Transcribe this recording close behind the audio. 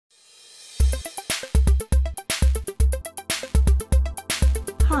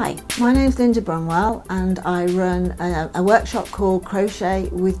Hi, my name is Linda Brumwell and I run a workshop called Crochet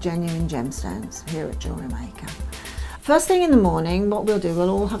with Genuine Gemstones here at Jewellery Maker. First thing in the morning, what we'll do, we'll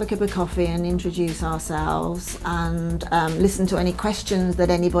all have a cup of coffee and introduce ourselves and listen to any questions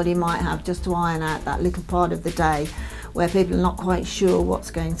that anybody might have, just to iron out that little part of the day where people are not quite sure what's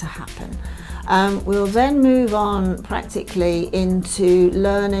going to happen. We'll then move on practically into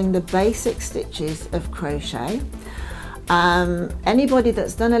learning the basic stitches of crochet. Anybody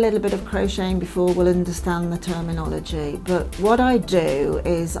that's done a little bit of crocheting before will understand the terminology, but what I do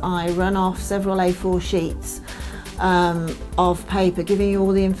is I run off several A4 sheets of paper giving you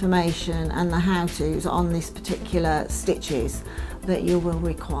all the information and the how-tos on this particular stitches that you will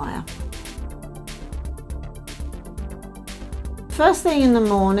require. First thing in the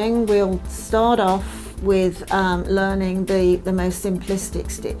morning, we'll start off with learning the most simplistic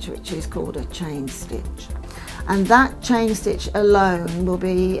stitch, which is called a chain stitch. And that chain stitch alone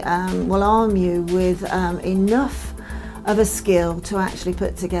will arm you with enough of a skill to actually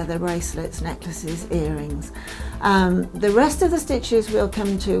put together bracelets, necklaces, earrings. The rest of the stitches we'll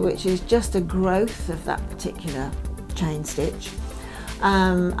come to, which is just a growth of that particular chain stitch,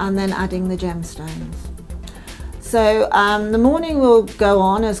 and then adding the gemstones. So the morning will go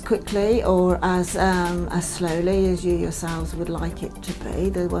on as quickly or as slowly as you yourselves would like it to be.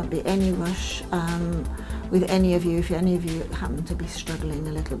 There won't be any rush with any of you. If any of you happen to be struggling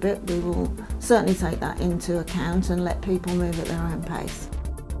a little bit, we will certainly take that into account and let people move at their own pace.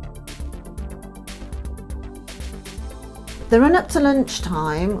 The run up to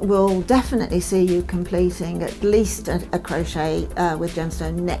lunchtime will definitely see you completing at least a crochet with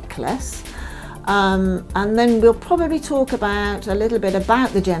gemstone necklace. And then we'll probably talk about a little bit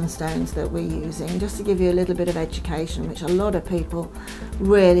about the gemstones that we're using, just to give you a little bit of education, which a lot of people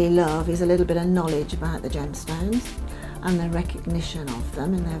really love, is a little bit of knowledge about the gemstones and the recognition of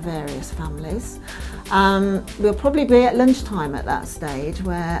them in their various families. We'll probably be at lunchtime at that stage,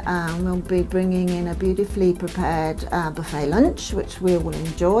 where we'll be bringing in a beautifully prepared buffet lunch, which we will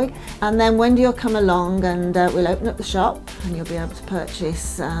enjoy. And then Wendy will come along and we'll open up the shop, and you'll be able to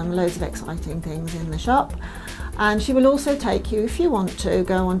purchase loads of exciting things in the shop. And she will also take you, if you want to,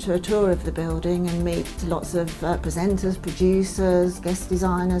 go onto a tour of the building and meet lots of presenters, producers, guest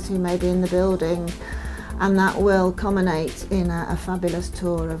designers who may be in the building. And that will culminate in a fabulous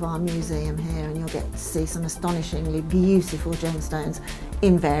tour of our museum here, and you'll get to see some astonishingly beautiful gemstones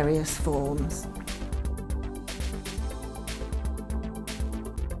in various forms.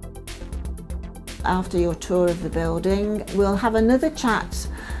 After your tour of the building, we'll have another chat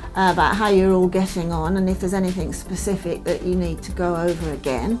about how you're all getting on and if there's anything specific that you need to go over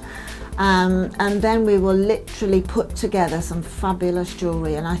again. And then we will literally put together some fabulous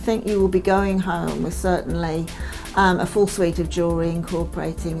jewellery, and I think you will be going home with certainly a full suite of jewellery,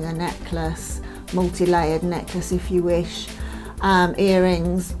 incorporating a necklace, multi-layered necklace if you wish,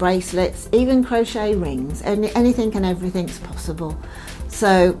 earrings, bracelets, even crochet rings. Anything and everything's possible.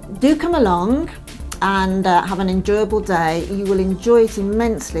 So do come along and have an enjoyable day. You will enjoy it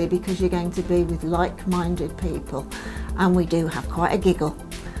immensely because you're going to be with like-minded people, and we do have quite a giggle.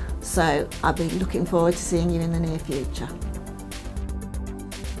 So I'll be looking forward to seeing you in the near future.